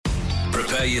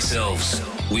prepare yourselves.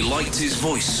 We liked his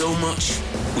voice so much,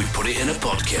 we put it in a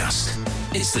podcast.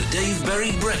 It's the Dave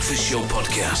Berry Breakfast Show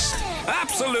podcast.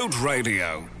 Absolute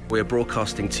Radio. We're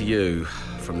broadcasting to you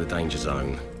from the danger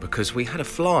zone because we had a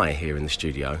fly here in the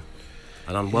studio,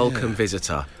 an unwelcome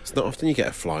visitor. It's not often you get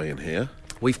a fly in here.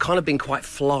 We've kind of been quite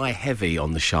fly-heavy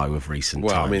on the show of recent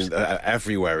times. Well, I mean,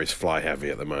 everywhere is fly-heavy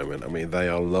at the moment. I mean, they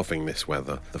are loving this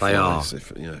weather. They are.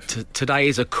 Today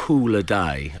is a cooler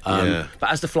day. But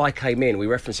as the fly came in, we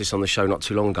referenced this on the show not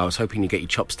too long ago, I was hoping you'd get your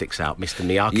chopsticks out, Mr.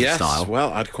 Miyagi style. Yes,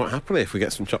 well, I'd quite happily, if we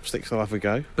get some chopsticks, I'll have a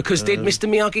go. Because did Mr.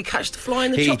 Miyagi catch the fly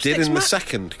in the chopsticks, He did in Matt? the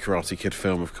second Karate Kid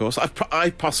film, of course.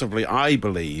 I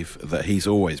believe that he's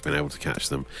always been able to catch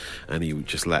them, and he would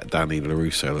just let Danny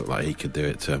LaRusso look like he could do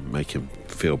it to make him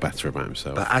feel better about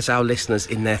himself. But as our listeners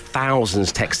in their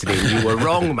thousands texted in, you were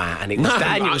wrong, Matt, and it was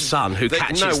Daniel's son who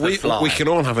catches the fly. We can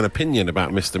all have an opinion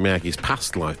about Mr. Miyagi's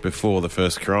past life before the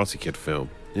first Karate Kid film.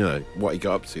 You know, what he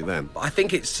got up to then. I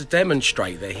think it's to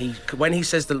demonstrate that when he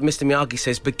says that Mr. Miyagi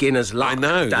says beginner's luck,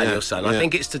 Danielson, I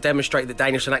think it's to demonstrate that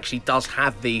Danielson actually does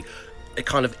have the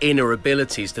kind of inner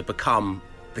abilities to become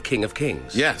the King of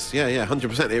Kings. Yes,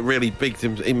 100%. It really bigged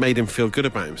him. It made him feel good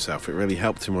about himself. It really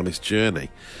helped him on his journey.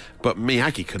 But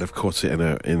Miyagi could have caught it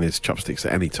in his chopsticks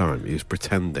at any time. He was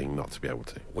pretending not to be able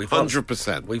to.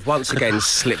 100%. We've once again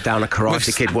slipped down a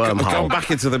Karate Kid wormhole. We've gone back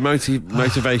into the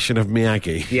motivation of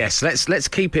Miyagi. Yes, let's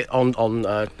keep it on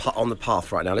the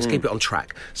path right now. Let's keep it on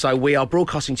track. So we are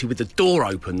broadcasting to you with the door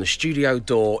open. The studio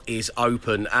door is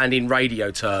open, and in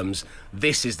radio terms,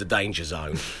 this is the danger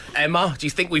zone. Emma, do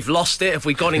you think we've lost it? Have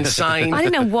we gone insane? I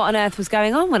didn't know what on earth was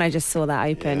going on when I just saw that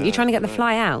open. You're trying to get the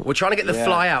fly out? We're trying to get the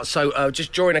fly out. So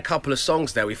just during a couple of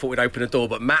songs there, we thought we'd open a door,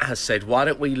 but Matt has said, why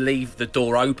don't we leave the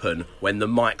door open when the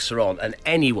mics are on, and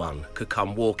anyone could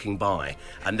come walking by,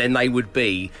 and then they would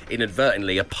be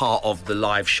inadvertently a part of the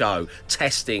live show,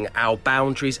 testing our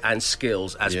boundaries and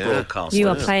skills as broadcasters. You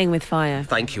are playing with fire.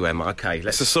 Thank you, Emma. Okay,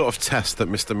 it's the sort of test that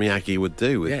Mr. Miyagi would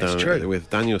do with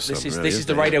Danielson. This is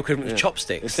the radio equivalent of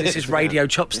chopsticks. This is radio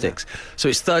chopsticks. So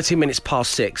it's 30 minutes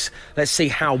past 6. Let's see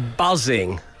how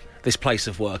buzzing this place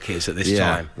of work is at this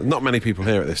time. Not many people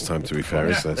here at this time, to be fair,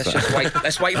 is there?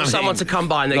 Let's wait for someone to come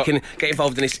by and they can get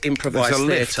involved in this improvised theatre.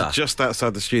 There's a lift just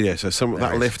outside the studio, so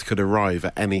that lift could arrive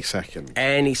at any second.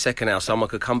 Any second now, someone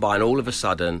could come by and all of a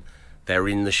sudden they're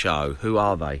in the show. Who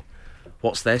are they?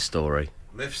 What's their story?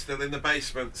 Lift's still in the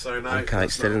basement, so no. Okay,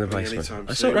 it's still in the basement.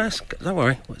 That's all right. Don't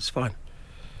worry, it's fine.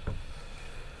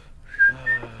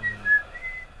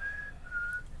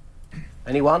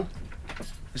 Anyone?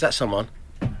 Is that someone?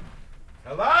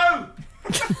 Hello?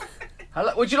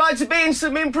 Hello? Would you like to be in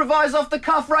some improvised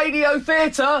off-the-cuff radio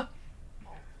theatre?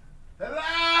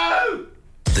 Hello?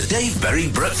 The Dave Berry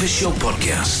Breakfast Show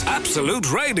podcast.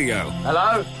 Absolute Radio.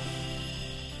 Hello?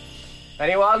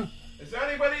 Anyone? Is there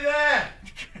anybody there?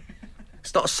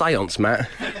 It's not a seance, Matt.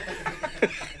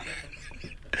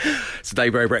 It's the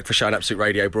Dave Berry Breakfast Show on Absolute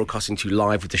Radio, broadcasting to you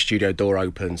live with the studio door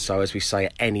open. So, as we say,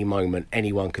 at any moment,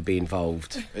 anyone could be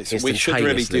involved. We should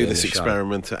really do this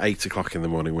experiment at 8 o'clock in the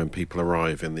morning when people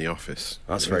arrive in the office.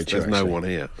 That's very true. There's no one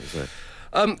here, is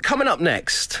there? Coming up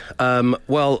next,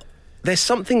 there's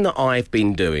something that I've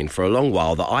been doing for a long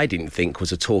while that I didn't think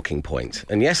was a talking point.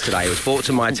 And yesterday it was brought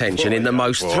to my attention in the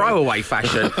most throwaway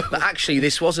fashion that actually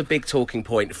this was a big talking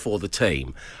point for the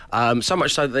team. So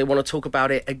much so that they want to talk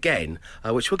about it again,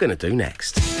 which we're going to do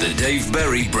next. The Dave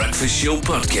Berry Breakfast Show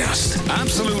podcast.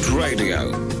 Absolute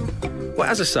Radio. Well,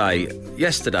 as I say,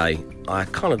 yesterday I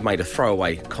kind of made a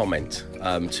throwaway comment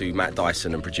to Matt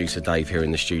Dyson and producer Dave here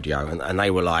in the studio, and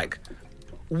they were like,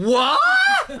 "What?"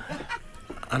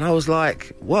 And I was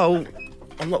like, well,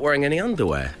 I'm not wearing any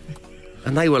underwear.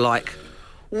 And they were like,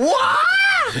 what?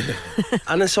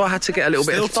 And then so I had to get a little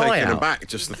bit of thigh out. Still taken aback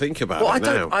just to think about it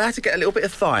now. I had to get a little bit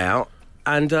of thigh out.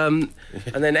 And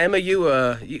then Emma, you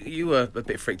were a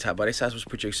bit freaked out by this, as was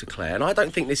producer Claire. And I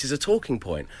don't think this is a talking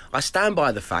point. I stand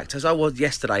by the fact, as I was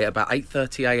yesterday at about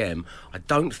 8:30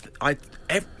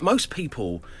 a.m. Most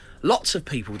people... Lots of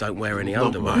people don't wear any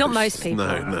underwear. Not most people.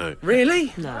 No.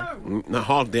 Really? No. No,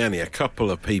 hardly any. A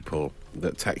couple of people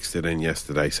that texted in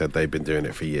yesterday said they've been doing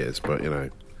it for years, but, you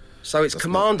know. So it's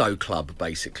Commando Club,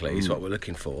 basically, is what we're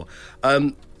looking for.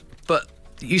 But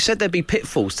you said there'd be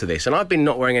pitfalls to this, and I've been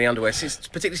not wearing any underwear,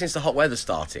 particularly since the hot weather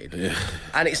started. Yeah.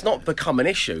 And it's not become an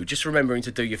issue. Just remembering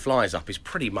to do your flies up is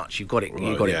pretty much, you've got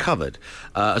it covered.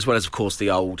 As well as, of course,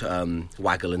 the old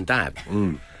waggle and dab.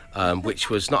 which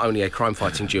was not only a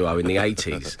crime-fighting duo in the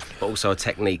 80s, but also a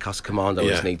technique us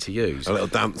commandos need to use. A little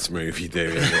dance move you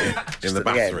do in the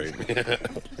bathroom.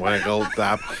 Waggle,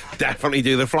 dab. Definitely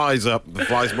do the flies up. The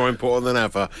fly's more important than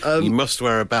ever. You must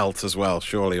wear a belt as well,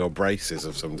 surely, or braces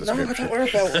of some description. No, I don't wear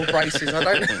a belt or braces. I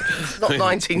don't. It's not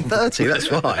 1930,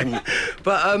 that's why.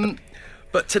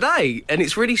 But today, and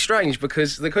it's really strange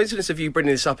because the coincidence of you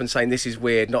bringing this up and saying this is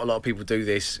weird, not a lot of people do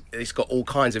this, it's got all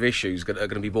kinds of issues that are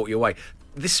going to be brought your way.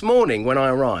 This morning, when I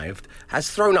arrived,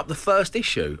 has thrown up the first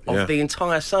issue of the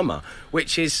entire summer,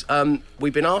 which is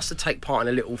we've been asked to take part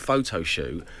in a little photo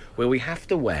shoot where we have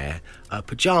to wear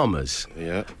pyjamas.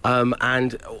 Yeah.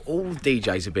 And all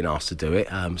DJs have been asked to do it.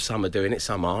 Some are doing it,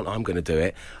 some aren't. I'm going to do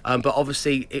it. But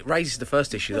obviously, it raises the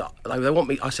first issue that they want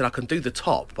me. I said I can do the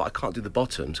top, but I can't do the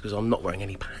bottoms because I'm not wearing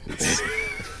any pants.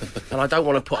 And I don't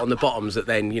want to put on the bottoms that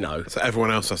then, So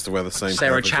everyone else has to wear the same.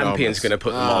 Sarah Champion's going to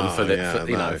put them on for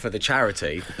the charity.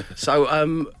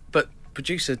 So, but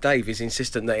producer Dave is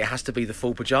insistent that it has to be the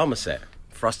full pyjama set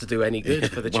for us to do any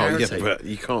good for the charity. Yeah, but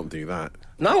you can't do that.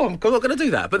 No, I'm not going to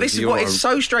do that. But this is what is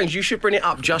so strange. You should bring it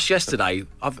up just yesterday.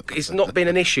 It's not been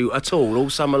an issue at all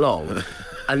summer long.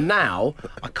 And now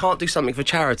I can't do something for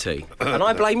charity. And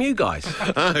I blame you guys.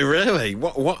 Oh, really?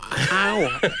 What?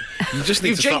 How? You just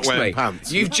need to stop wearing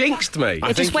pants. You've jinxed me.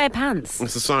 Just wear pants.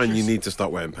 It's a sign you need to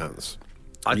stop wearing pants.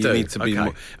 You need to be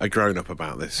a grown-up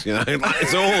about this,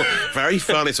 It's all very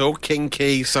fun. It's all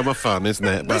kinky summer fun, isn't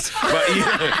it? But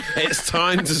it's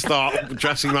time to start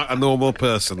dressing like a normal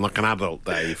person, like an adult,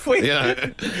 Dave.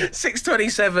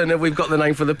 6:27, and we've got the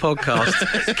name for the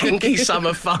podcast. Kinky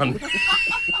Summer Fun.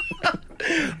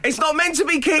 It's not meant to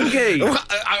be kinky.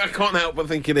 I can't help but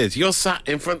think it is. You're sat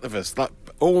in front of us, like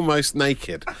almost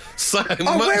naked.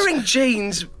 I'm wearing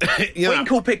jeans,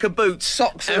 winkle picker boots,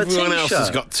 socks, and a t-shirt. Everyone else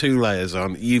has got 2 layers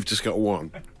on. You've just got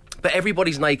 1. But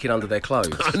everybody's naked under their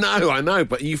clothes. I know,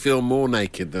 but you feel more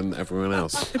naked than everyone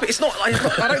else. But it's not.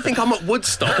 I don't think I'm at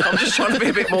Woodstock. I'm just trying to be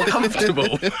a bit more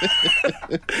comfortable.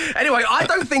 Anyway, I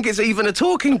don't think it's even a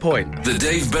talking point. The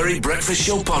Dave Berry Breakfast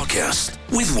Show podcast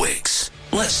with Wix.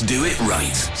 Let's do it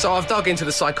right. So I've dug into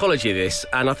the psychology of this,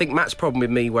 and I think Matt's problem with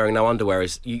me wearing no underwear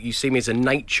is you see me as a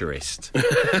naturist.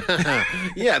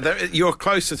 You're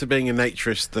closer to being a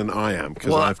naturist than I am,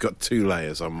 because I've got 2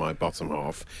 layers on my bottom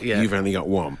half. Yeah. You've only got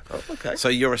 1. Oh, okay. So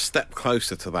you're a step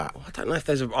closer to that. Well, I don't know if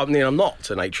there's I'm not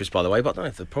a naturist, by the way, but I don't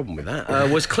know if there's a problem with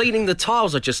that. Was cleaning the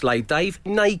tiles I just laid, Dave,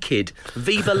 naked.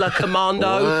 Viva la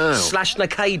Commando /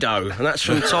 Nakado. And that's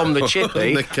from Tom the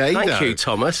Chippy. Nakado. Thank you,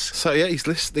 Thomas. So, he's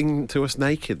listening to us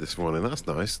naked this morning. That's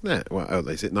nice, isn't it? Well,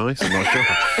 is it nice? I'm not sure.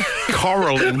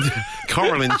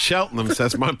 Coral in Cheltenham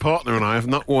says, my partner and I have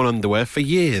not worn underwear for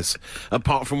years,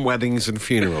 apart from weddings and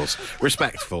funerals.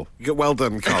 Respectful. Well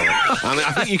done, Coral. And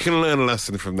I think you can learn a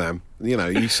lesson from them.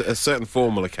 At certain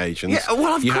formal occasions, of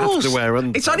course. Have to wear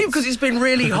underwear. It's only because it's been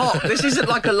really hot. This isn't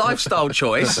like a lifestyle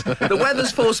choice. The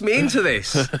weather's forced me into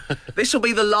this. This will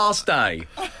be the last day.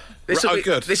 This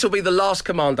will be the last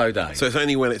commando day. So it's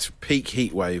only when it's peak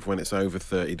heat wave, when it's over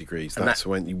 30 degrees. That's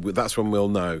when we'll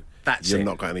know you've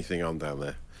not got anything on down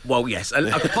there. Well, yes.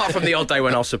 Apart from the odd day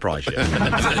when I'll surprise you.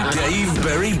 The Dave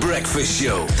Berry Breakfast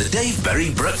Show. The Dave Berry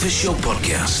Breakfast Show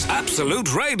podcast.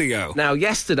 Absolute Radio. Now,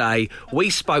 yesterday we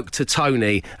spoke to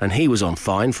Tony, and he was on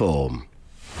fine form.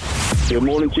 Good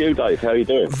morning to you, Dave. How are you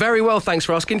doing? Very well, thanks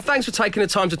for asking. Thanks for taking the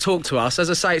time to talk to us. As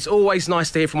I say, it's always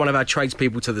nice to hear from one of our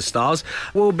tradespeople to the stars.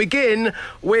 We'll begin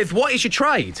with, what is your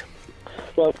trade?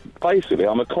 Well, basically,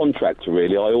 I'm a contractor,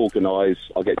 really. I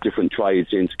get different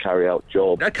trades in to carry out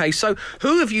jobs. OK, so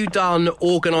who have you done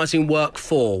organising work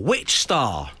for? Which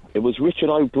star? It was Richard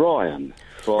O'Brien.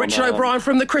 Richard O'Brien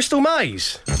from the Crystal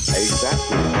Maze?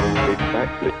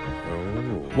 Exactly.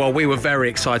 Well, we were very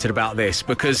excited about this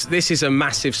because this is a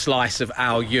massive slice of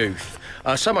our youth.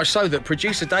 So much so that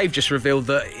producer Dave just revealed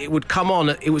that it would come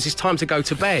on, it was his time to go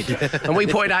to bed. And we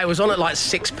pointed out it was on at like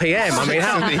 6 p.m. I mean,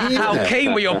 how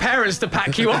keen were your parents to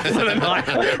pack you up for the night?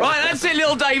 Right, that's it,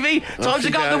 little Davey. Time to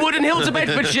go up the Wooden Hill to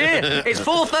Bedfordshire. It's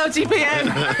 4:30 p.m.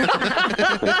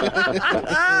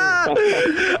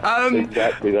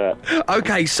 Exactly that.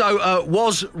 OK, so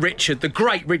was Richard, the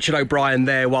great Richard O'Brien,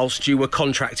 there whilst you were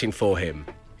contracting for him?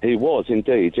 He was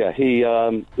indeed, yeah.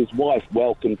 His wife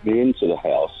welcomed me into the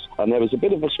house, and there was a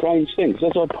bit of a strange thing,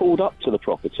 because as I pulled up to the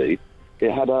property,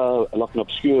 it had an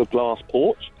obscure glass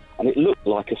porch, and it looked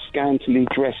like a scantily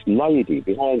dressed lady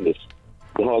behind this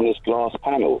glass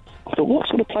panel. I thought, what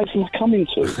sort of place am I coming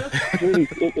to?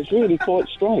 It was really quite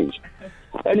strange.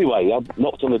 Anyway, I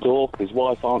knocked on the door, his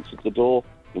wife answered the door,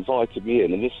 invited me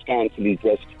in, and this scantily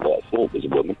dressed, what I thought was a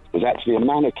woman, was actually a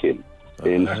mannequin.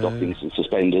 in stockings and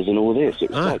suspenders and all this.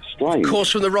 It was quite strange. Of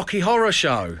course, from the Rocky Horror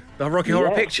Show, the Rocky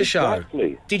Horror Picture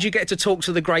exactly. Show. Did you get to talk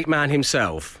to the great man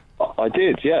himself? I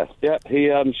did, yes. Yeah. He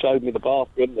showed me the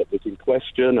bathroom that was in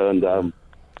question, and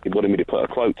he wanted me to put a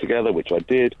quote together, which I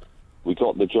did. We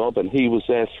got the job, and he was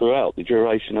there throughout the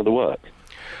duration of the work.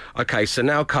 OK, so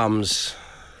now comes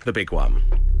the big one.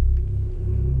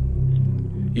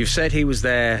 You've said he was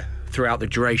there throughout the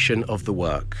duration of the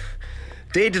work.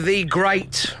 Did the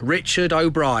great Richard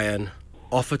O'Brien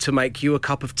offer to make you a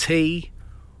cup of tea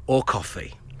or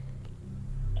coffee?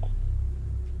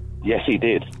 Yes, he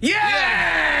did. Yes!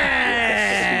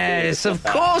 Of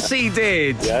course he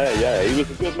did! Yeah, he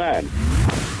was a good man.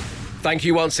 Thank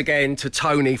you once again to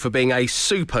Tony for being a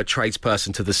super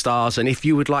tradesperson to the stars. And if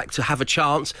you would like to have a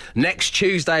chance, next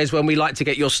Tuesday is when we like to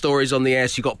get your stories on the air.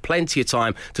 So you've got plenty of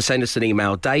time to send us an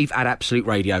email,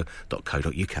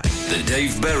 dave@absoluteradio.co.uk. The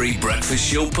Dave Berry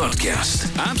Breakfast Show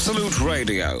Podcast. Absolute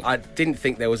Radio. I didn't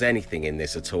think there was anything in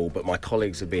this at all, but my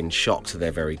colleagues have been shocked to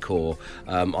their very core.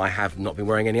 I have not been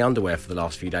wearing any underwear for the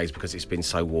last few days because it's been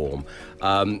so warm.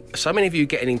 So many of you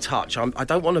getting in touch. I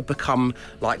don't want to become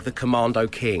like the Commando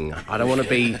King. I don't want to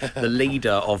be the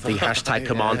leader of the hashtag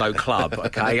Commando Club,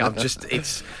 okay? I'm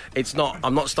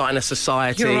not starting a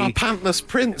society. You're our pantless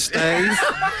prince, Dave.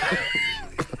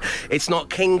 It's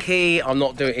not kinky. I'm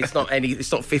not doing. It's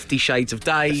not 50 Shades of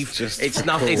Dave. It's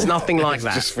nothing like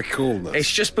that. Just for coolness.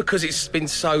 It's just because it's been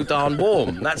so darn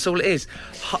warm. That's all it is.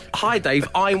 Hi, Dave.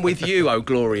 I'm with you, oh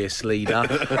glorious leader.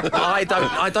 I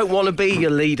don't want to be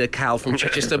your leader, Cal from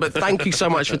Chichester. But thank you so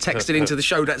much for texting into the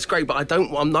show. That's great. But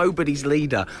I'm nobody's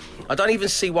leader. I don't even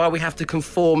see why we have to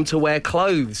conform to wear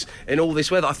clothes in all this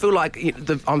weather. I feel like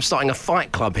I'm starting a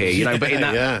fight club here, but in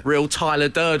that real Tyler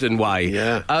Durden way.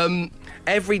 Yeah.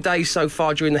 Every day so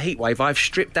far during the heatwave, I've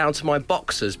stripped down to my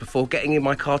boxers before getting in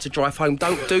my car to drive home.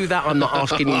 Don't do that. I'm not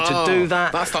asking you to do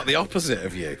that. That's like the opposite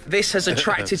of you. This has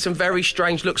attracted some very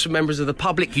strange looks from members of the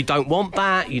public. You don't want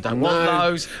that. You don't want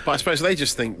those. But I suppose they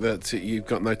just think that you've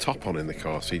got no top on in the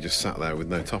car, so you just sat there with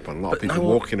no top on. A lot of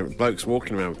people blokes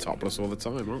walking around topless all the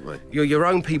time, aren't they? You're your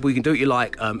own people. You can do what you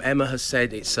like. Emma has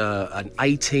said it's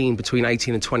between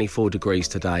 18 and 24 degrees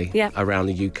today around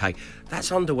the UK. That's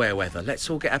underwear weather. Let's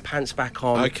all get our pants back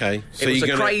on. Okay. So it was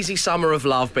a crazy summer of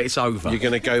love, but it's over. You're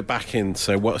going to go back in,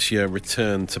 so what's your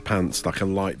return to pants? Like a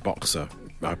light boxer,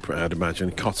 I'd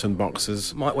imagine. Cotton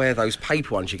boxers. Might wear those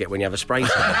paper ones you get when you have a spray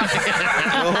tan.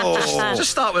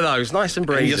 Just start with those, nice and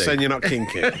breezy. And you're saying you're not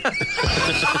kinky.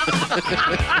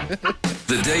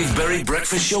 The Dave Berry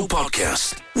Breakfast Show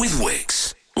Podcast with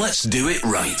Wix. Let's do it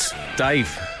right.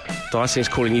 Dave, Dyson's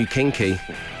calling you kinky.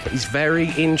 But he's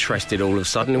very interested all of a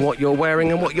sudden in what you're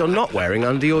wearing and what you're not wearing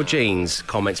under your jeans,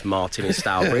 comments Martin in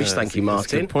Stourbridge. Thank you, Martin.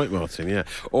 That's a good point, Martin, yeah.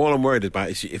 All I'm worried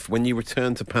about is if when you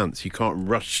return to pants, you can't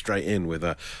rush straight in with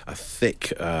a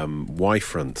thick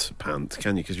Y-front pant,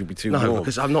 can you? Because you'll be too warm. No,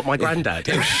 because I'm not my granddad.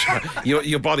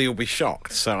 Your body will be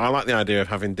shocked. So I like the idea of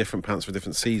having different pants for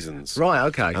different seasons. Right,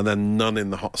 OK. And then none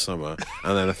in the hot summer,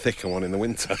 and then a thicker one in the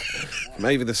winter.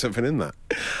 Maybe there's something in that.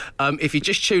 If you're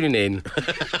just tuning in...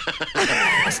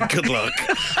 Good luck.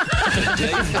 The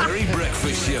Dave Berry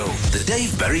Breakfast Show. The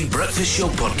Dave Berry Breakfast Show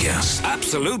Podcast.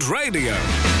 Absolute Radio.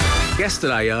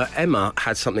 Yesterday, Emma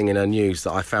had something in her news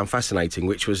that I found fascinating,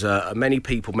 which was many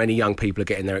young people are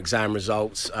getting their exam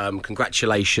results.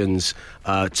 Congratulations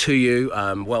to you.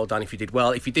 Well done if you did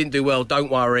well. If you didn't do well,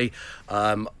 don't worry.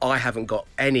 I haven't got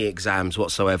any exams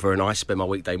whatsoever, and I spend my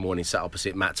weekday morning sat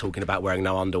opposite Matt talking about wearing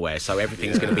no underwear, so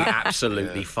everything's going to be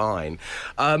absolutely fine.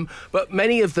 But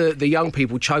many of the young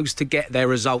people chose to get their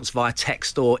results via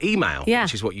text or email,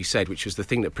 which is what you said, which was the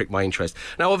thing that pricked my interest.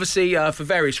 Now, obviously, for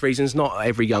various reasons, not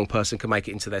every young person can make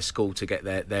it into their school to get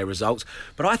their results,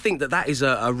 but I think that is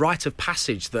a rite of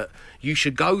passage that you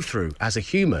should go through as a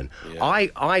human.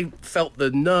 I felt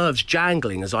the nerves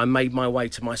jangling as I made my way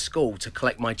to my school to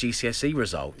collect my GCSE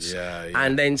results.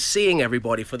 And then seeing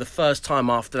everybody for the first time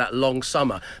after that long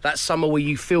summer, that summer where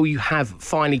you feel you have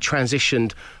finally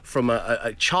transitioned from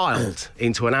a child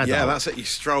into an adult. Yeah, that's it. You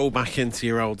stroll back into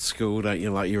your old school, don't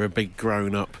you? Like you're a big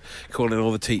grown-up, calling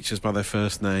all the teachers by their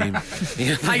first name.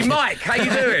 Hey, Mike, how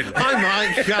you doing? Hi,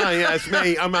 Mike. Yeah, it's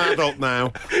me. I'm an adult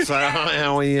now. So, hi,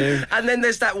 how are you? And then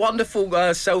there's that wonderful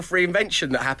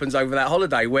self-reinvention that happens over that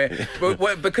holiday where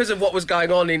because of what was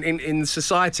going on in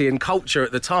society and culture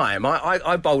at the time,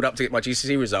 I bowled up to get my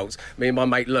GCSE results, me and my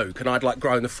mate Luke, and I'd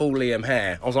grown the full Liam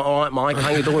hair. I was like, all right, Mike, how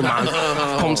you doing, man?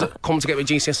 Come to get me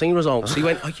GCSE results. He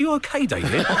went, are you okay,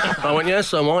 David? I went, yes,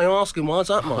 sir. Why are you asking? Why's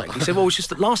that, Mike? He said, well, it's just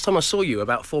that last time I saw you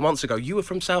about 4 months ago, you were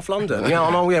from South London.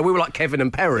 Yeah, we were like Kevin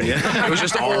and Perry. It was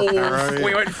just all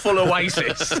We went full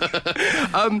Oasis.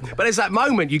 But there's that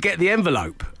moment, you get the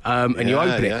envelope and you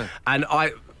open it. And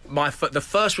the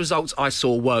first results I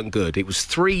saw weren't good. It was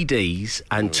 3 Ds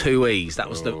and 2 Es. That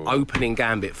was the opening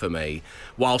gambit for me.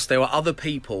 Whilst there were other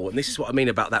people, and this is what I mean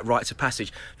about that rites of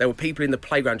passage, there were people in the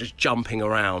playground just jumping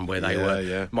around where they were.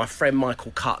 Yeah. My friend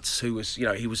Michael Cutts, who was,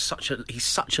 he's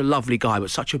such a lovely guy,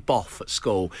 but such a boff at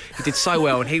school. He did so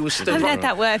well, and he was still. I've heard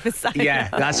that word for so long. Yeah,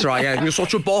 that's right. Yeah, you're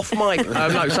such a boff, Mike.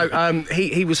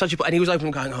 He was such a, and he was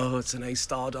open going, oh, it's an A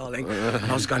star, darling. And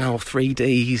I was going, 3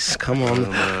 Ds, come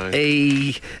on,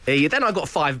 E. Then I got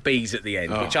 5 Bs at the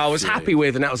end, which I was happy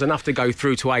with, and that was enough to go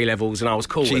through to A levels, and I was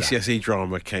cool with that. GCSE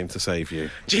drama came to save you.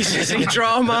 GCSE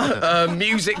drama,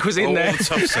 music was in there. The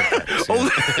tough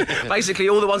subjects, basically,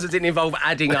 all the ones that didn't involve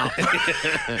adding up,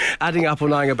 or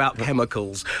knowing about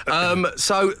chemicals. But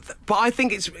I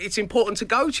think it's important to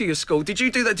go to your school. Did you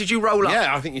do that? Did you roll up?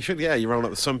 Yeah, I think you should. Yeah, you roll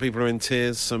up. Some people are in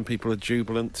tears, some people are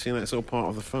jubilant. It's all part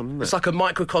of the fun, isn't it? It's like a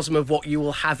microcosm of what you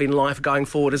will have in life going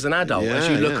forward as an adult as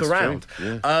you look around.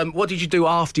 Yeah. What did you do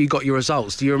after you got your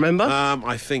results? Do you remember?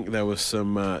 I think there was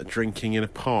some drinking in a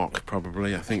park,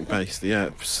 probably. I think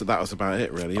so that was about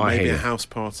it, really. Maybe a house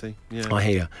party. Yeah. I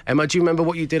hear. Emma, do you remember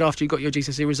what you did after you got your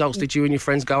GCSE results? Did you and your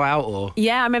friends go out, or?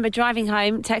 Yeah, I remember driving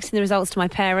home, texting the results to my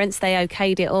parents. They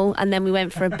okayed it all, and then we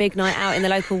went for a big night out in the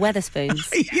local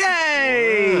Wetherspoons.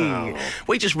 Yay! Wow.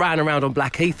 We just ran around on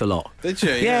Blackheath a lot. Did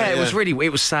you? Yeah,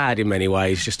 it was sad in many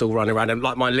ways, just all running around, and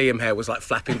like my Liam hair was like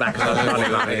flapping back as I was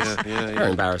running like this.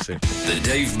 Very embarrassing. The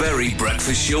Dave Berry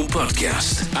Breakfast Show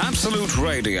Podcast. Absolute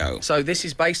Radio. So this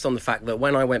is based on the fact that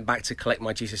when I went back to collect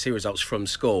my GCSE results from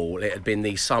school, it had been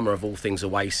the summer of all things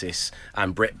Oasis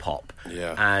and Britpop.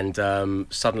 Yeah. And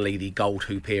suddenly the gold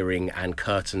hoop earring and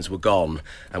curtains were gone,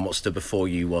 and what stood before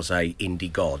you was a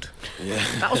indie god. Yeah.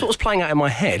 That was what was playing out in my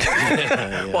head.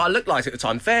 What I looked like at the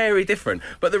time, very different.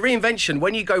 But the reinvention,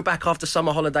 when you go back after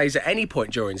summer holidays at any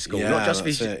point during school, not just for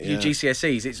your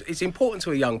GCSEs, it's important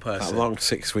to a young person. That long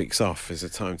 6 weeks off is a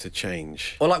time to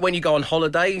change. Or like when you go on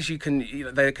holidays,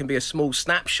 there can be a small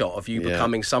snapshot of you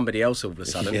becoming somebody else all of a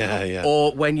sudden.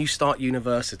 Or when you start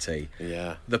university.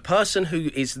 Yeah. The person who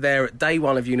is there at day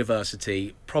one of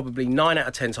university, probably 9 out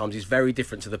of 10 times, is very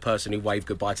different to the person who waved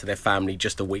goodbye to their family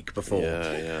just a week before.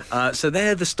 So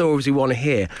they're the stories we want to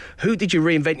hear. Who did you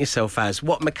reinvent yourself as?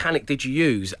 What mechanic did you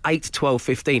use? 8, 12,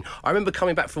 15. I remember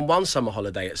coming back from one summer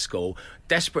holiday at school,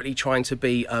 desperately trying to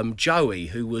be Joey,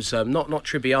 who was not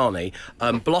Tribbiani,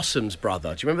 Blossom's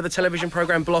brother. Do you remember the television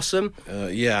programme Blossom?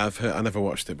 Yeah, I never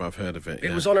watched it, but I've heard of it.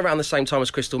 It was on around the same time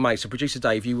as Crystal May, so producer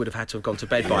Dave, you would have had to have gone to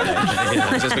bed by then.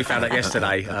 Because as we found out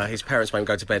yesterday, his parents won't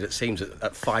go to bed, it seems,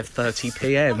 at 5:30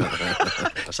 p.m.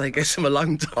 So he gets some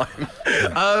alone time.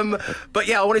 But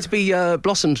yeah, I wanted to be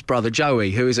Blossom's brother,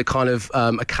 Joey, who is a kind of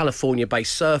a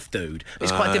California-based surf dude.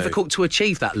 It's quite difficult to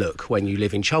achieve that look when you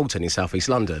live in Cholton in South East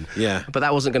London. Yeah. But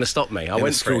that wasn't going to stop me. I went in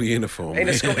a school uniform. In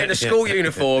a school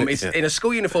uniform. In a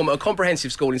school uniform at a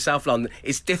comprehensive school in South London,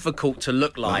 it's difficult to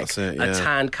look like a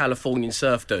tanned Californian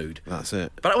surf dude. That's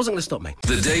it. But that wasn't going to stop me.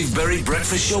 The Dave Berry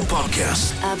Breakfast Show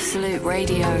Podcast. Absolute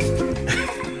Radio.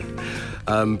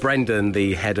 Brendan,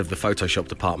 the head of the Photoshop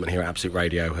department here at Absolute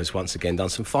Radio, has once again done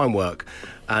some fine work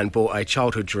and brought a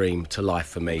childhood dream to life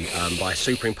for me by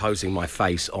superimposing my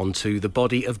face onto the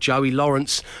body of Joey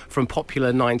Lawrence from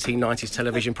popular 1990s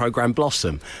television programme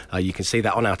Blossom. You can see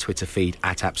that on our Twitter feed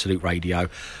at Absolute Radio.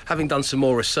 Having done some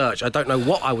more research, I don't know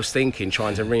what I was thinking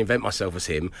trying to reinvent myself as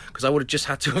him, because I would have just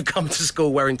had to have come to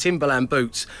school wearing Timberland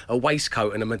boots, a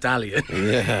waistcoat and a medallion.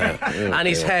 And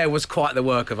his hair was quite the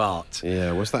work of art.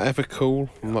 Yeah, was that ever cool?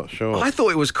 I'm not sure. I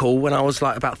thought it was cool when I was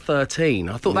like about 13.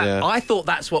 I thought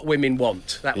that's what women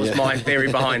want. That was my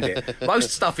theory behind it.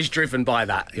 Most stuff is driven by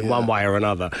that in one way or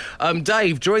another.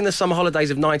 Dave, during the summer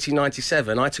holidays of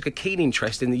 1997, I took a keen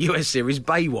interest in the US series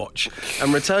Baywatch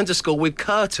and returned to school with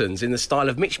curtains in the style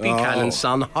of Mitch Buchanan's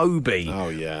son, Hobie. Oh,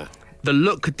 yeah. The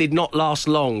look did not last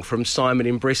long from Simon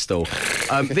in Bristol.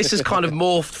 This has kind of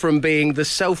morphed from being the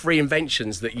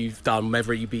self-reinventions that you've done,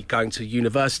 whether you be going to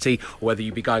university or whether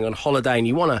you be going on holiday and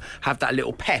you want to have that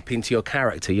little pep into your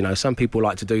character. You know, some people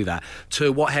like to do that.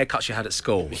 To what haircuts you had at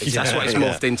school. That's what it's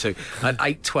morphed into. At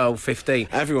 8, 12, 15.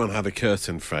 Everyone had a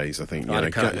curtain phase, I think.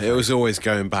 It was always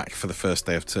going back for the first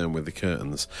day of term with the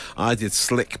curtains. I did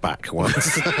slick back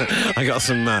once. I got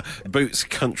some Boots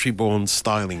Country-born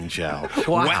styling gel.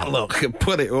 Wow. Wet look.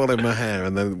 Put it all in my hair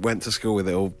and then went to school with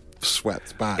it all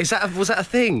swept back. Was that a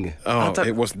thing? Oh,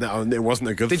 it wasn't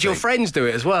a good thing. Did your friends do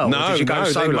it as well? No, or did you go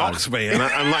they mocked me. And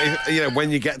like,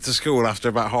 when you get to school after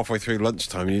about halfway through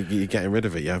lunchtime, you're getting rid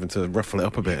of it. You're having to ruffle it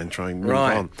up a bit and try and move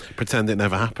on. Pretend it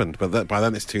never happened. But by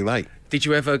then it's too late. Did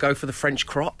you ever go for the French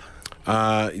crop?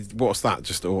 What's that?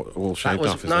 Just all shaved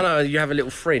off? No, you have a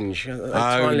little fringe.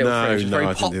 Tiny little fringe.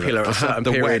 Very popular at a certain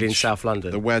period in South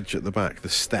London. The wedge at the back, the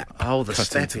step. Oh, the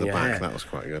step in the back. That was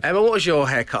quite good. Emma, what was your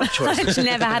haircut choice?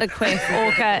 Never had a quiff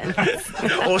or curtains.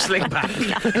 Or slick back.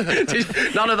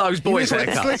 None of those boys'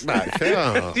 haircuts. Slick back.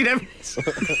 Oh.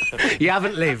 You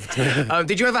haven't lived.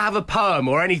 Did you ever have a perm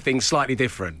or anything slightly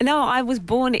different? No, I was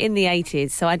born in the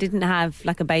 80s, so I didn't have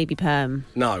like a baby perm.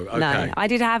 No, okay. No, I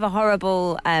did have a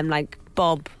horrible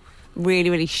bob, really,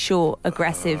 really short,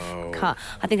 aggressive cut.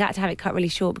 I think I had to have it cut really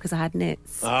short because I had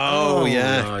nits. Oh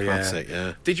yeah, classic,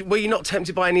 yeah. Were you not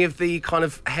tempted by any of the kind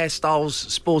of hairstyles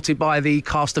sported by the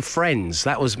cast of Friends?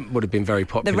 That would have been very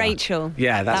popular. The Rachel.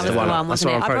 Yeah, that's the one.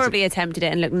 Wasn't it? I probably attempted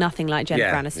it and looked nothing like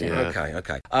Jennifer Aniston. Yeah.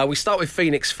 Okay. We start with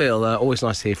Phoenix Phil. Always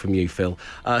nice to hear from you, Phil.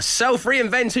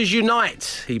 Self-reinventors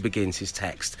unite, he begins his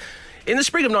text. In the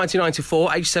spring of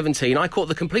 1994, age 17, I caught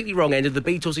the completely wrong end of the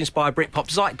Beatles-inspired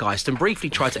Britpop zeitgeist and briefly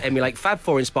tried to emulate Fab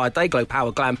Four-inspired Dayglow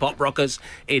power glam pop rockers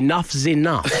Enough's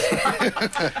Enough.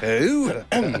 Who?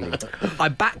 I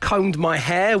backcombed my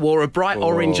hair, wore a bright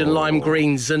orange and lime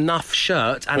green Enough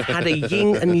shirt and had a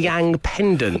yin and yang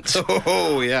pendant.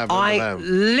 Oh, yeah, I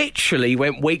literally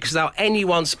went weeks without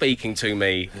anyone speaking to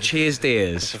me. Cheers,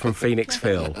 dears, from Phoenix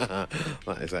Phil. That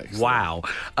is excellent. Wow.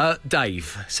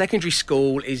 Dave, secondary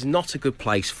school is not a good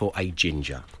place for a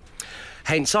ginger.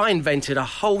 Hence, I invented a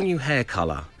whole new hair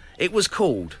colour. It was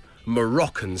called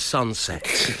Moroccan Sunset.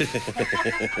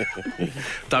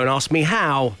 Don't ask me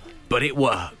how, but it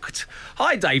worked.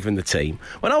 Hi, Dave and the team.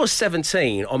 When I was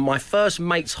 17, on my first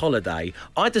mate's holiday,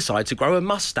 I decided to grow a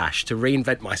moustache to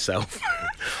reinvent myself.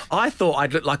 I thought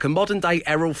I'd look like a modern-day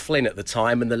Errol Flynn at the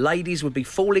time and the ladies would be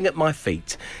falling at my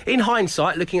feet. In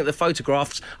hindsight, looking at the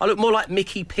photographs, I look more like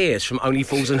Mickey Pearce from Only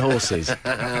Fools and Horses.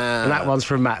 And that one's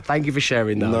from Matt. Thank you for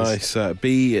sharing those. Nice.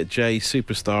 BJ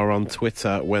Superstar on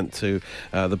Twitter went to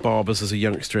the barbers as a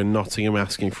youngster in Nottingham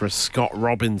asking for a Scott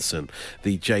Robinson,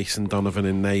 the Jason Donovan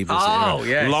in Neighbours era.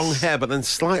 Yes. Long hair, but then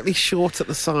slightly short at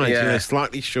the sides,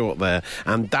 slightly short there.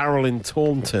 And Daryl in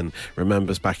Taunton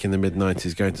remembers back in the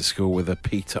mid-90s going to school with a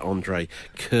Peter Andre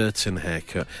Curtin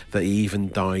haircut that he even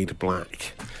dyed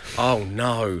black. Oh,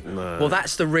 no. Well,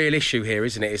 that's the real issue here,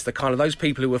 isn't it? It's the kind of those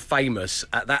people who were famous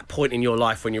at that point in your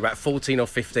life when you're about 14 or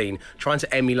 15, trying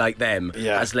to emulate them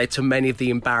has led to many of the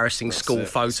embarrassing school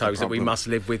photos that we must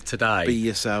live with today. Be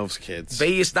yourselves, kids.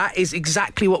 That is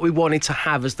exactly what we wanted to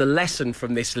have as the lesson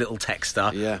from this little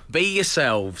texter. Yeah. Be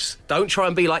yourselves. Don't try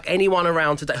and be like anyone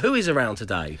around today. Who is around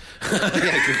today?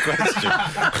 Yeah, good question.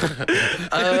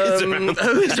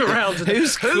 Who is around today?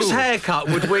 Whose haircut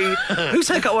would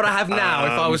I have now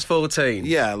if I was 14?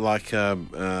 Yeah, like, I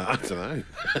don't know.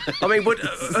 I mean,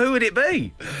 who would it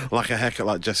be? Like a haircut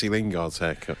like Jesse Lingard's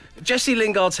haircut. Jesse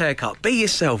Lingard's haircut. Be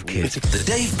yourself, kid. The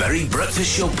Dave Berry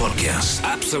Breakfast Show Podcast.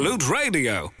 Absolute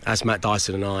Radio. As Matt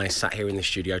Dyson and I sat here in the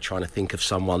studio trying to think of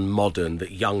someone modern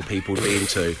that young people would be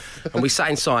into, and we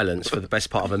sat in silence for the best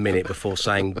part of a minute before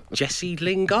saying, Jesse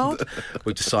Lingard?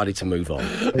 We decided to move on.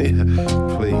 Yeah,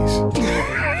 please.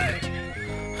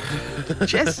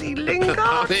 Jesse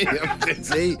Lingard?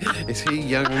 Is he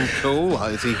young and cool?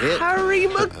 Is he hip? Harry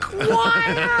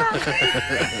Maguire?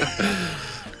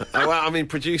 Well, I mean,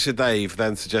 producer Dave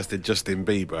then suggested Justin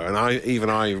Bieber, and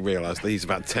I realised that he's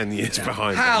about 10 years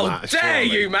behind. How dare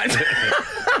you, Matt?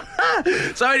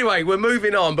 So anyway, we're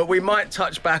moving on, but we might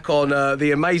touch back on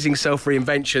the amazing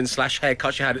self-reinvention /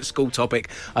 haircuts you had at school topic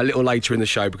a little later in the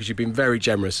show because you've been very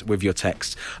generous with your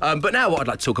texts. But now what I'd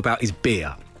like to talk about is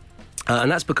beer.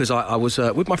 And that's because I was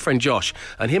with my friend Josh,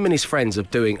 and him and his friends are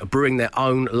brewing their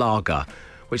own lager,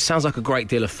 which sounds like a great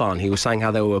deal of fun. He was saying how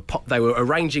they were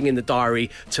arranging in the diary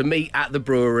to meet at the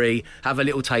brewery, have a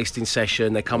little tasting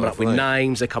session. They're coming up with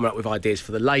names, they're coming up with ideas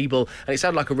for the label, and it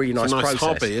sounded like a really nice process. It's a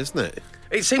nice hobby, isn't it?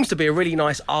 It seems to be a really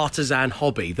nice artisan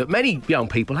hobby that many young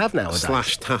people have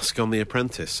nowadays. / task on The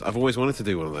Apprentice. I've always wanted to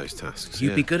do one of those tasks.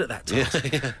 You'd be good at that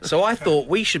task. Yeah. So I thought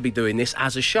we should be doing this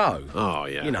as a show. Oh,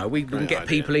 yeah. You know, we can get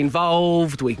people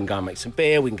involved, we can go and make some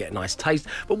beer, we can get a nice taste.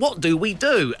 But what do we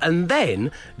do? And then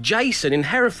Jason in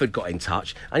Hereford got in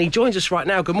touch, and he joins us right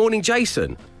now. Good morning,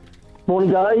 Jason.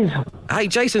 Morning, guys. Hey,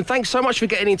 Jason, thanks so much for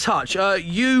getting in touch.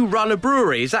 You run a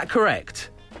brewery, is that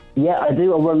correct? Yeah, I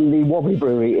do. I run the Wobbly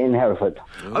Brewery in Hereford.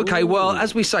 OK, well,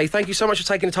 as we say, thank you so much for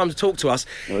taking the time to talk to us.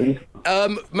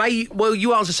 Will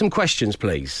you answer some questions,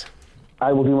 please?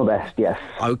 I will do my best, yes.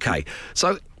 OK,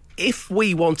 so if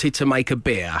we wanted to make a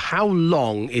beer, how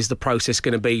long is the process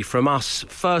going to be from us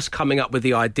first coming up with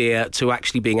the idea to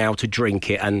actually being able to drink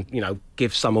it and, you know,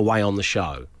 give some away on the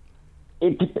show?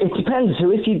 It depends.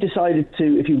 So if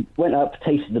you went up,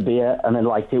 tasted the beer, and then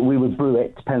liked it, we would brew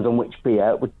it. Depends on which beer.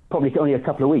 It would probably only a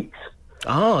couple of weeks.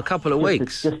 Oh, a couple of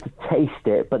weeks. Just to taste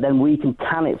it, but then we can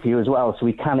can it for you as well. So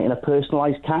we can it in a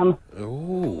personalised can.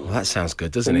 Oh, that sounds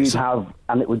good, doesn't it?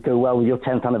 And it would go well with your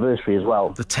 10th anniversary as well.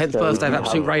 The 10th birthday of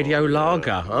Absolute Radio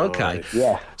Lager. Okay.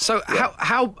 Yeah. So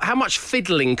how much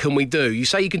fiddling can we do? You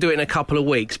say you can do it in a couple of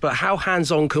weeks, but how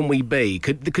hands-on can we be?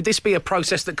 Could this be a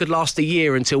process that could last a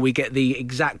year until we get the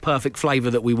exact perfect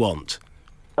flavour that we want?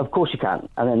 Of course you can.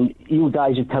 And then you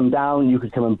guys would come down, you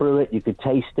could come and brew it, you could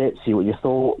taste it, see what you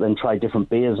thought, then try different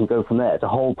beers and go from there. It's a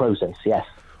whole process, yes.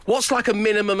 What's like a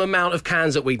minimum amount of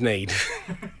cans that we'd need?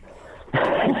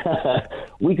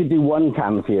 We could do 1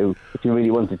 can for you if you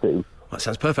really wanted to. That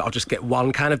sounds perfect. I'll just get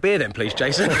 1 can of beer then, please,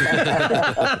 Jason.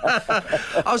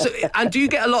 And do you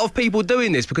get a lot of people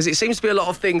doing this? Because it seems to be a lot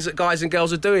of things that guys and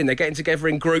girls are doing. They're getting together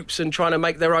in groups and trying to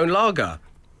make their own lager.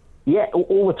 Yeah,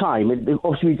 all the time.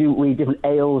 Obviously, we do different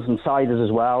ales and ciders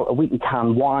as well. We can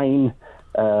can wine,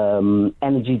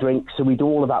 energy drinks. So we do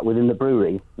all of that within the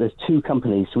brewery. There's 2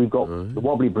 companies. So we've got the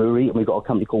Wobbly Brewery and we've got a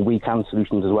company called We Can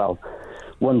Solutions as well.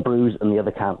 One brews and the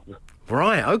other cans.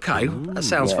 Right, OK. That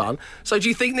sounds fun. So do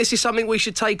you think this is something we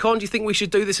should take on? Do you think we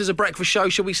should do this as a breakfast show?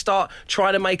 Should we start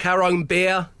trying to make our own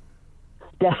beer?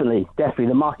 Definitely.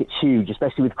 The market's huge,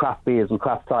 especially with craft beers and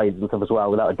craft ciders and stuff as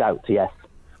well, without a doubt, yes.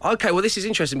 OK, well, this is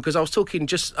interesting because I was talking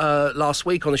just last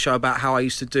week on the show about how I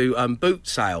used to do boot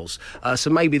sales. So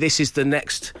maybe this is the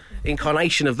next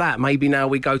incarnation of that. Maybe now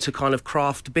we go to kind of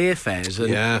craft beer fairs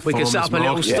and we can set up a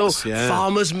little stall. Yeah.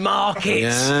 Farmers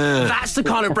markets. Yeah. That's the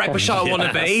kind of breakfast show I want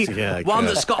to be. Yeah, one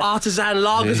that's got artisan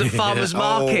lagers and farmers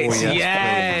markets.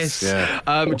 Yes.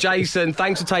 Jason,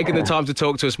 thanks for taking the time to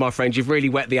talk to us, my friend. You've really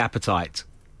whet the appetite.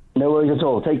 No worries at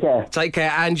all. Take care. Take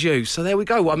care, and you. So there we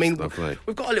go. I mean, lovely.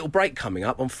 We've got a little break coming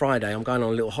up on Friday. I'm going on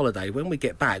a little holiday. When we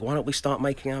get back, why don't we start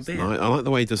making our beer? I like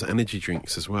the way he does energy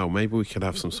drinks as well. Maybe we could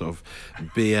have some sort of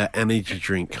beer energy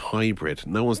drink hybrid.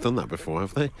 No one's done that before,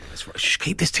 have they? That's right. Shh,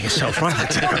 keep this to yourself, right?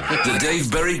 The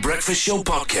Dave Berry Breakfast Show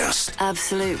Podcast.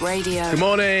 Absolute Radio. Good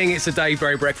morning. It's the Dave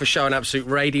Berry Breakfast Show on Absolute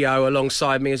Radio.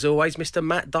 Alongside me, as always, Mr.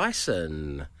 Matt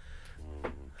Dyson.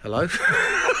 Hello.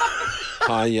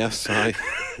 Hi, yes, hi.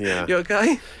 Yeah. You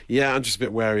okay? Yeah, I'm just a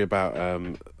bit wary about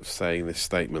saying this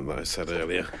statement that I said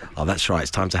earlier. Oh, that's right. It's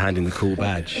time to hand in the cool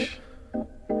badge.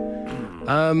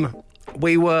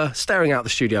 We were staring out the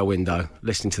studio window,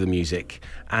 listening to the music,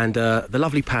 and the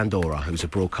lovely Pandora, who's a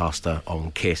broadcaster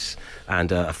on KISS,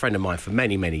 and a friend of mine for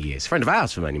many, many years, friend of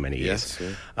ours for many, many years.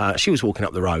 Yes, yeah. She was walking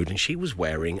up the road, and she was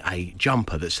wearing a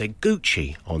jumper that said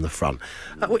Gucci on the front.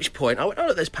 At which point, I went, oh,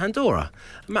 look, there's Pandora.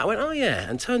 And Matt went, oh, yeah,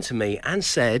 and turned to me and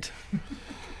said...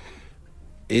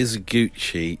 Is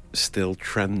Gucci still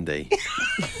trendy?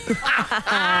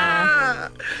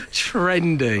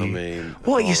 Trendy. I mean...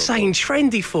 What are you saying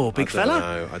trendy for, big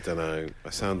fella? I don't know. I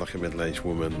sound like a middle-aged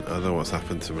woman. I don't know what's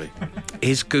happened to me.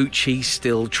 Is Gucci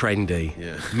still trendy?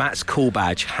 Yeah. Matt's cool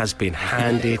badge has been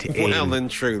handed in. Well and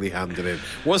truly handed in.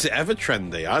 Was it ever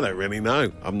trendy? I don't really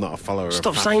know. I'm not a follower of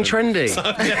Stop fashion. saying trendy. So,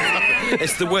 yeah,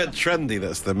 it's the word trendy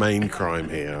that's the main crime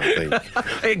here, I think.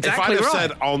 Exactly if I'd have right.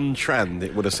 said on trend,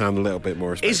 it would have sounded a little bit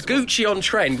more respectful. Is Gucci on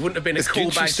trend? Wouldn't have been a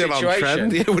cool Gucci badge still situation. on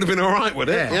trend? Yeah, it would have been all right, would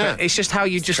it? Yeah. But it's just how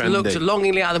you just trendy. looked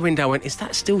longingly out of the window and went, is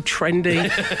that still trendy?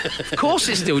 Of course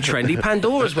it's still trendy.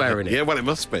 Pandora's wearing it. Yeah, well, it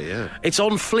must be, yeah. It's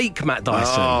on fleek, Matt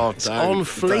Dyson. Oh, it's on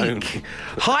fleek.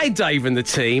 Hi, Dave and the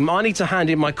team. I need to hand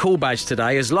in my cool badge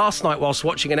today, as last night, whilst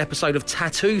watching an episode of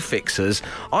Tattoo Fixers,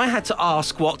 I had to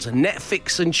ask what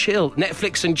Netflix and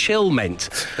chill meant.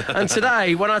 And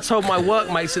today, when I told my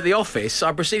workmates at the office,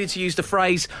 I proceeded to use the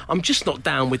phrase, I'm just not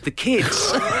down with the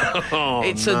kids.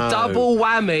 It's a double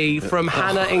whammy from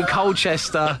Hannah in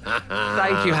Colchester.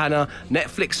 Thank you, Hannah.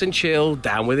 Netflix and chill,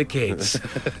 down with the kids.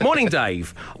 Morning,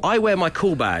 Dave. I wear my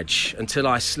cool badge until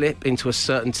I slip into a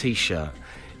certain T-shirt.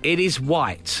 It is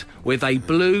white with a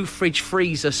blue fridge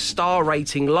freezer star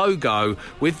rating logo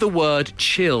with the word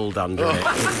chilled under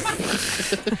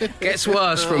it. Gets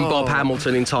worse from Bob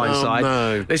Hamilton in Tyneside.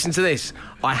 Oh, no. Listen to this.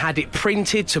 I had it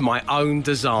printed to my own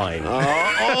design. Bob,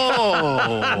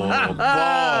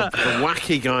 the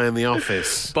wacky guy in the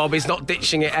office. Bob is not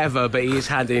ditching it ever, but he is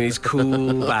handing his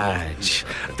cool badge.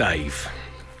 Dave.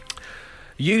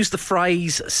 Use the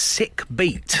phrase sick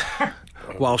beat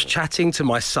whilst chatting to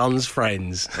my son's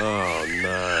friends. Oh,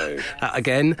 no.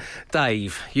 Again,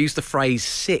 Dave, used the phrase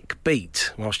sick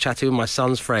beat whilst chatting with my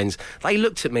son's friends. They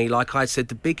looked at me like I'd said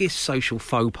the biggest social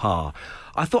faux pas.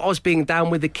 I thought I was being down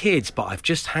with the kids, but I've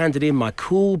just handed in my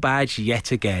cool badge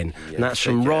yet again. And that's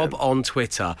from Rob on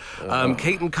Twitter.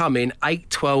 Keep them coming, 8,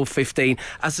 12, 15.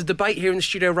 As the debate here in the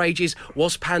studio rages,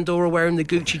 was Pandora wearing the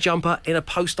Gucci jumper in a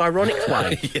post-ironic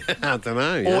way? I don't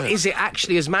know. Or is it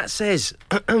actually, as Matt says,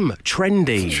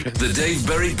 trendy? The Dave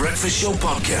Berry Breakfast Show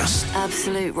Podcast.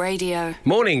 Absolute Radio.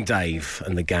 Morning, Dave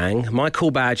and the gang. My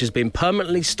cool badge has been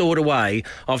permanently stored away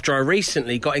after I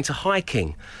recently got into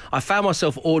hiking. I found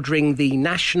myself ordering the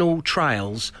National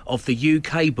Trails of the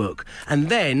UK book and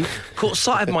then caught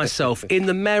sight of myself in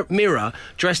the mirror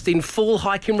dressed in full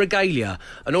hiking regalia,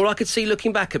 and all I could see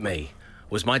looking back at me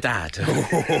was my dad.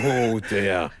 Oh,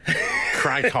 dear.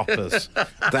 Crag hoppers.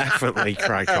 Definitely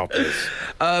crag hoppers.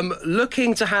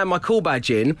 Looking to hand my call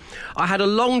badge in, I had a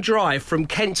long drive from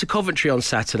Kent to Coventry on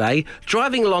Saturday.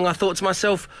 Driving along, I thought to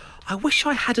myself, I wish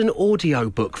I had an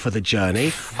audiobook for the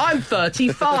journey. I'm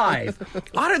 35.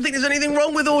 I don't think there's anything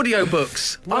wrong with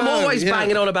audiobooks. I'm always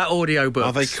banging on about audiobooks.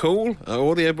 Are they cool? Are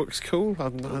audiobooks cool?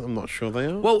 I'm not sure they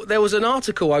are. Well, there was an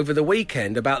article over the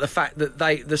weekend about the fact that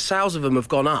the sales of them have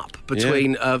gone up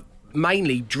between...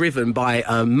 mainly driven by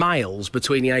males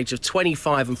between the age of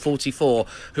 25 and 44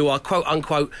 who are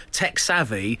quote-unquote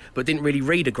tech-savvy but didn't really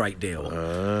read a great deal.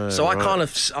 So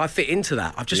I fit into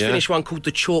that. I've just finished one called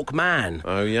The Chalk Man,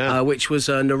 which was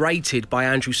narrated by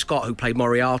Andrew Scott, who played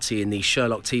Moriarty in the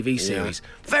Sherlock TV series.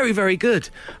 Very, very good.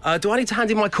 Do I need to hand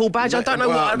in my cool badge? I don't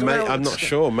know I'm not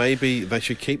sure. Maybe they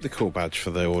should keep the cool badge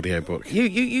for the audiobook.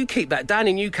 You keep that. Dan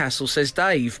in Newcastle says,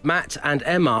 Dave, Matt and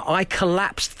Emma, I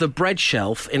collapsed the bread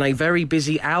shelf in a very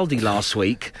busy Aldi last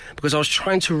week because I was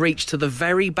trying to reach to the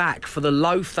very back for the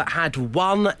loaf that had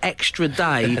one extra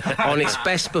day on its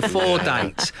best before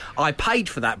date. I paid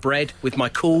for that bread with my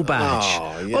cool badge.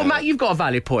 Oh, yeah. Well, Matt, you've got a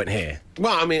valid point here.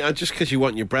 Well, I mean, just because you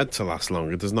want your bread to last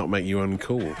longer does not make you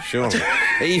uncool, surely.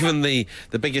 Even the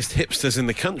biggest hipsters in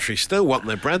the country still want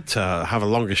their bread to have a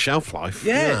longer shelf life.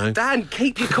 Yeah, Dan,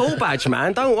 keep your cool badge,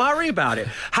 man. Don't worry about it.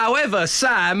 However,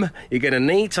 Sam, you're going to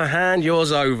need to hand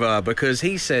yours over because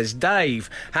he says, Dave,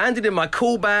 handed in my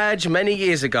cool badge many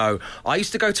years ago. I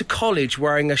used to go to college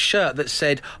wearing a shirt that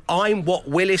said, I'm what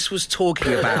Willis was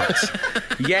talking about.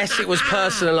 Yes, it was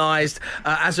personalised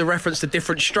as a reference to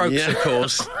different strokes, of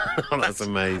course. That's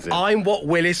amazing. I'm what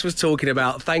Willis was talking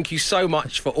about. Thank you so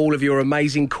much for all of your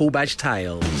amazing cool badge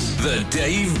tales. The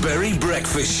Dave Berry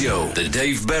Breakfast Show. The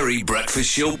Dave Berry Breakfast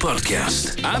Show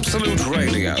Podcast. Absolute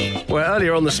Radio. Well,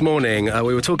 earlier on this morning,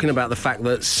 we were talking about the fact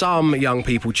that some young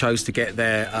people chose to get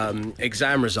their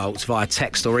exam results via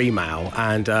text or email.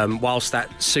 And whilst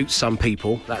that suits some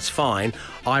people, that's fine.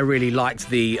 I really liked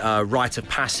the rite of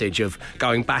passage of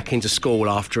going back into school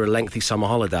after a lengthy summer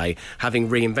holiday, having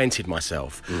reinvented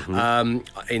myself.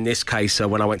 In this case,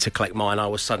 when I went to collect mine, I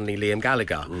was suddenly Liam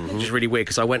Gallagher, which is really weird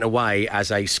because I went away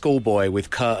as a schoolboy with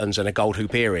curtains and a gold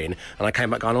hoop earring, and I came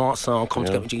back going, oh, so I'll come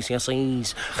to get my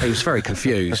GCSEs. He was very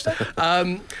confused.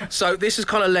 So this has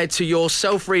kind of led to your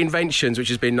self-reinventions, which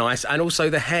has been nice, and also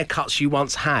the haircuts you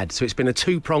once had. So it's been a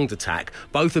two-pronged attack.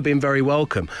 Both have been very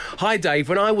welcome. Hi, Dave.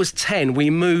 When I was 10, we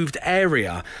moved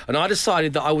area, and I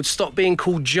decided that I would stop being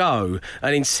called Joe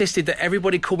and insisted that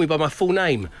everybody called me by my full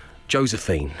name,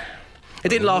 Josephine. It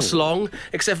didn't last long,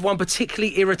 except for one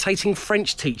particularly irritating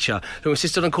French teacher who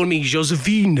insisted on calling me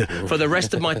Josephine for the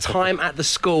rest of my time at the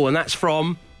school, and that's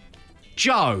from...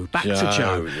 Joe. Back to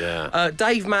Joe. Yeah.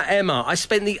 Dave, Matt, Emma, I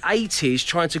spent the 80s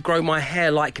trying to grow my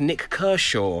hair like Nick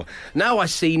Kershaw. Now I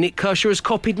see Nick Kershaw has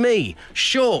copied me.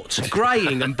 Short,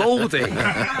 greying and balding.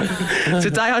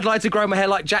 Today I'd like to grow my hair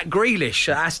like Jack Grealish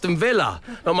at Aston Villa.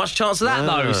 Not much chance of that,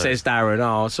 though, says Darren.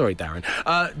 Oh, sorry, Darren.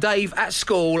 Dave, at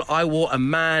school, I wore a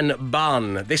man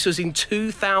bun. This was in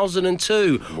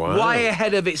 2002. Wow. Way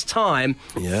ahead of its time.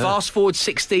 Yeah. Fast forward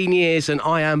 16 years and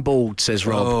I am bald, says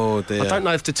Rob. Oh, dear. I don't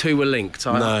know if the two were linked.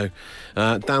 No.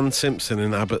 Dan Simpson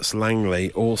in Abbots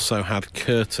Langley also had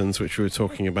curtains, which we were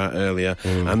talking about earlier,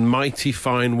 and mighty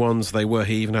fine ones they were.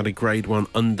 He even had a grade 1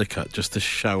 undercut just to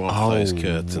show off those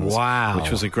curtains. Wow.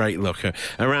 Which was a great look.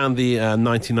 Around the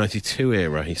 1992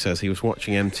 era, he says he was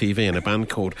watching MTV and a band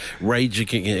called Rage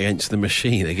Against the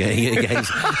Machine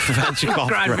against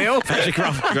Granville.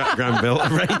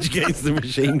 Rage Against the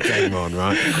Machine came on,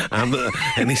 right?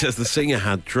 And he says the singer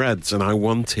had dreads and I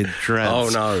wanted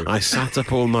dreads. Oh, no. I sat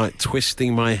up all night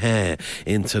twisting my hair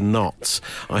into knots.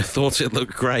 I thought it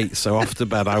looked great, so off to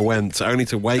bed I went, only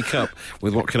to wake up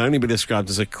with what can only be described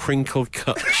as a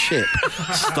crinkle-cut chip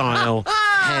style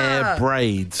hair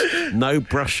braids. No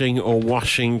brushing or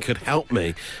washing could help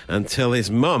me until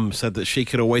his mum said that she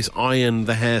could always iron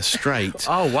the hair straight.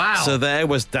 Oh, wow. So there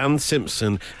was Dan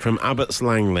Simpson from Abbots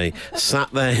Langley,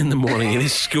 sat there in the morning in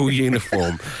his school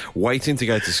uniform, waiting to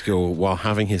go to school while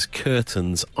having his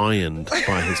curtains ironed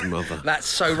by his mother. That's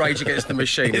so Rage Against the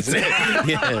Machine, isn't it?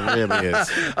 Yeah, it really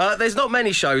is. There's not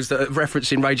many shows that are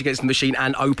referencing Rage Against the Machine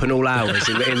and Open All Hours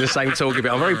in the same talking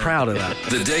bit. I'm very proud of that.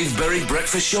 The Dave Berry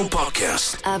Breakfast Show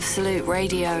Podcast. Absolute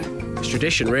Radio. It's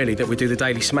tradition, really, that we do the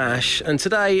Daily Smash. And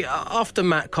today, after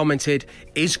Matt commented,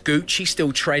 is Gucci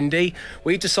still trendy?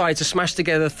 We decided to smash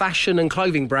together fashion and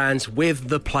clothing brands with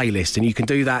the playlist. And you can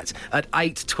do that at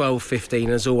 8, 12, 15.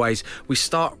 As always, we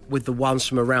start with the ones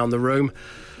from around the room.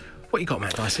 What you got,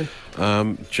 Matt Dyson?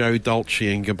 Joe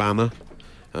Dolce and Gabbana.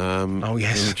 Oh,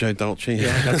 yes. Joe Dolce.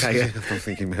 Yeah, okay, yeah. I'm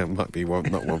thinking that might be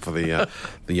not one for the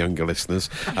younger listeners.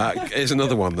 Here's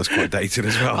another one that's quite dated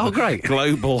as well. Oh, great.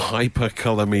 Global Hyper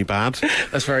Colour Me Bad.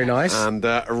 That's very nice. And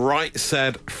Right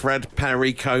Said Fred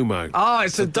Perry Como. Oh,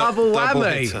 it's a double Double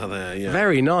whammy. hitter there, yeah.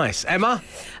 Very nice. Emma?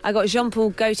 I got Jean-Paul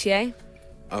Gaultier.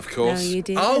 Of course. No, you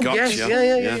did. Oh, Gotcha.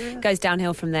 yes. Yeah. Goes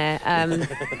downhill from there.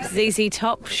 ZZ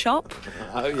Top Shop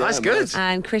Oh, yeah, That's good.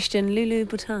 and Christian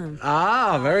Louboutin.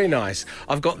 Ah, very nice.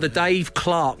 I've got the Dave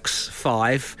Clark's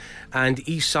 5 and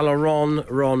Yves Saint Laurent,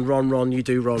 Ron, you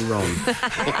do Ron.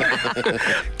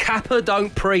 Kappa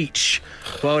Don't Preach.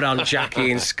 Well done,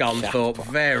 Jackie in Scunthorpe.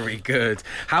 Very good.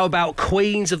 How about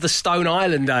Queens of the Stone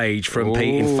Island Age from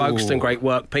Pete in Folkestone? Great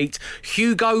work, Pete.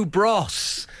 Hugo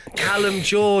Bross. Callum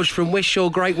George from Wishaw,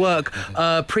 great work.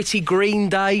 Pretty Green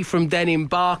Day from Den in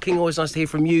Barking, always nice to hear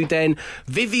from you, Den.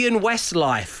 Vivian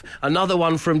Westlife, another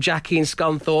one from Jackie in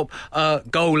Scunthorpe.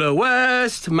 Gola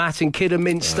West, Matt in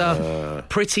Kidderminster.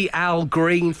 Pretty Al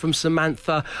Green from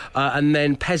Samantha. And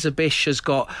then Pezzabish has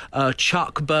got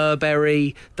Chuck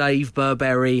Burberry, Dave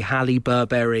Burberry, Hallie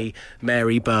Burberry,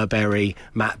 Mary Burberry,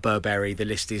 Matt Burberry. The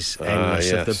list is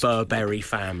endless of the Burberry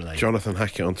family. Jonathan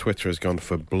Hackett on Twitter has gone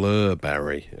for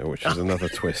Blurberry, which is another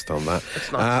twist on that.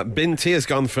 Nice. Binti has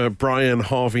gone for Brian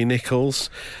Harvey Nichols.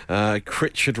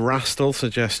 Critchard Rastel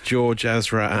suggests George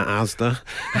Ezra at Asda.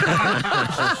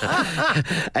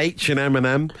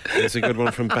 H&M is a good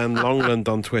one from Ben Longland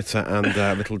on Twitter, and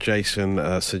little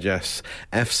Jason suggests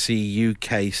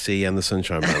FCUKC and the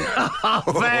Sunshine Band.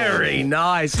 Very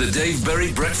nice. The Dave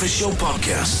Berry Breakfast Show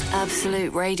Podcast.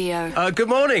 Absolute Radio. Good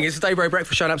morning. It's the Dave Berry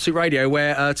Breakfast Show on Absolute Radio,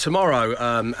 where tomorrow,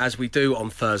 as we do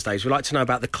on Thursdays, we'd like to know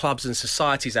about the clubs and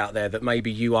societies out there that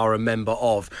maybe you are a member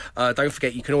of. Don't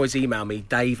forget, you can always email me,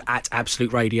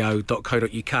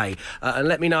 dave@absoluteradio.co.uk, and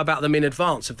let me know about them in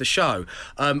advance of the show.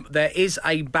 There is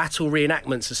a battle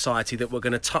reenactment society that we're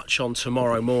going to touch on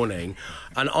tomorrow morning,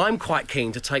 and I'm quite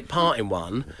keen to take part in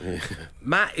one.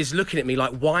 Matt is looking at me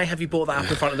like, why have you brought that up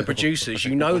in front of the producers?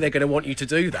 You know they're going to want you to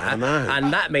do that. I know.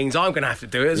 And that means I'm going to have to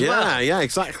do it as well. Yeah,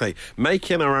 exactly.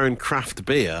 Making our own craft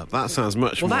beer, that sounds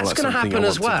much more that's like gonna something happen I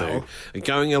as want to well. do. And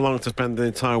going along to spend the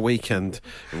entire weekend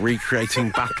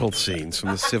recreating battle scenes from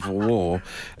the Civil War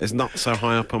is not so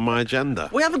high up on my agenda.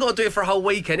 We haven't got to do it for a whole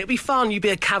weekend. It'd be fun. You'd be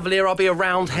a cavalier, I'll be a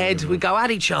roundhead. We go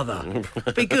at each other.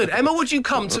 Be good. Emma, would you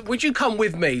come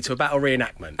with me to a battle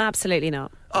reenactment? Absolutely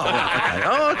not. Oh, right, okay.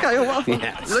 Oh, okay. Well,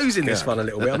 I'm losing this one a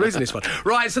little bit. I'm losing this one.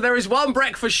 Right, so there is one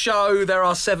breakfast show. There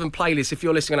are 7 playlists. If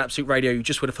you're listening on Absolute Radio, you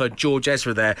just would have heard George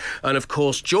Ezra there. And, of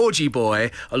course, Georgie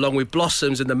Boy, along with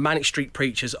Blossoms and the Manic Street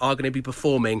Preachers, are going to be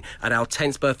performing at our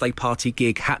 10th birthday party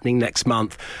gig happening next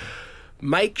month.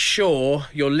 Make sure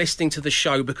you're listening to the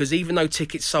show, because even though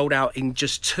tickets sold out in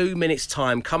just 2 minutes'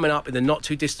 time, coming up in the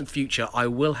not-too-distant future, I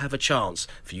will have a chance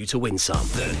for you to win some.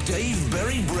 The Dave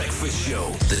Berry Breakfast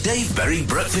Show. The Dave Berry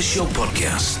Breakfast Show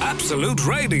Podcast. Absolute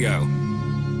Radio.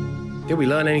 Did we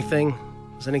learn anything?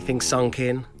 Was anything sunk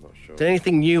in? Not sure. Did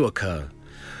anything new occur?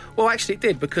 Well, actually, it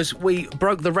did, because we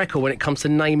broke the record when it comes to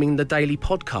naming the daily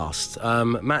podcast.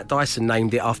 Matt Dyson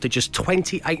named it after just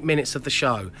 28 minutes of the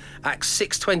show. At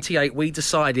 6:28, we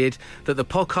decided that the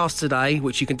podcast today,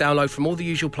 which you can download from all the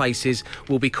usual places,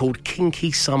 will be called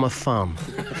Kinky Summer Fun.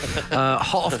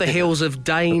 Hot off the heels of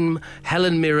Dame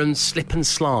Helen Mirren's Slip and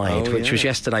Slide, which was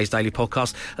yesterday's daily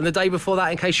podcast. And the day before that,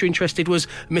 in case you're interested, was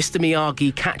Mr.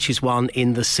 Miyagi Catches One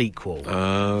in the sequel.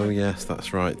 Oh, yes,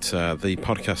 that's right. The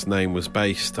podcast name was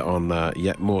based on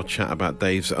yet more chat about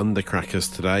Dave's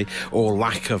undercrackers today, or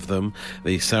lack of them.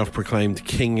 The self-proclaimed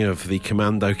king of the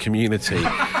commando community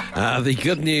The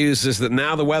good news is that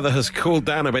now the weather has cooled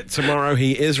down a bit. Tomorrow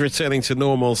he is returning to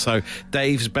normal, so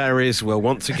Dave's Berries will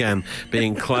once again be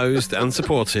enclosed and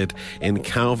supported in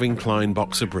Calvin Klein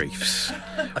boxer briefs.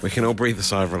 We can all breathe a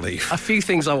sigh of relief. A few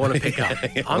things I want to pick up.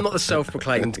 I'm not the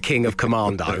self-proclaimed king of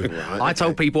commando. Right. I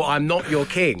told people I'm not your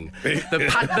king. The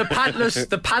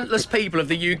pantless people of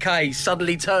the UK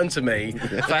suddenly turn to me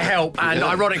for help and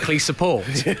ironically support.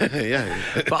 Yeah.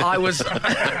 But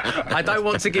I don't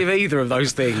want to give either of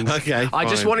those things. Okay, I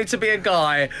just fine. wanted to be a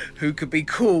guy who could be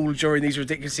cool during these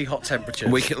ridiculously hot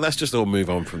temperatures. Let's just all move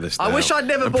on from this now. I wish I'd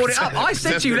never brought it up. I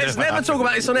said to you, let's never talk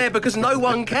about this on air because no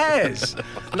one cares.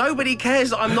 Nobody cares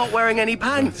that I'm not wearing any I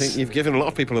pants. think you've given a lot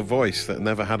of people a voice that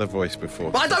never had a voice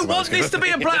before. But I don't want this to be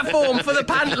a platform for the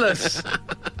pantless.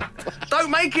 Don't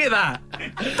make it that.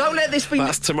 Don't let this be.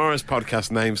 That's tomorrow's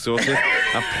podcast name sorted.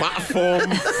 A platform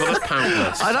for the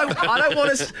pantless. I don't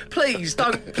want to. Please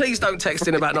don't text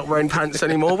in about not wearing pants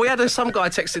anymore. We had some guy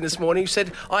texting this morning who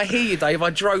said, "I hear you, Dave. I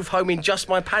drove home in just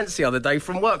my pants the other day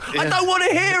from work." I don't want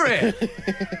to hear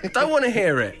it. Don't want to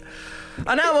hear it.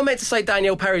 And now I'm meant to say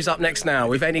Danielle Perry's up next now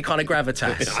with any kind of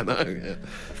gravitas. I know. Yeah.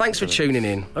 Thanks for tuning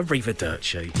in.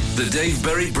 Arrivederci. The Dave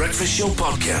Berry Breakfast Show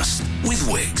podcast with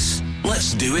Wix.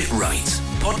 Let's do it right.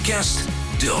 Podcast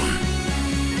done.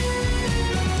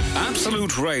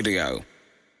 Absolute Radio.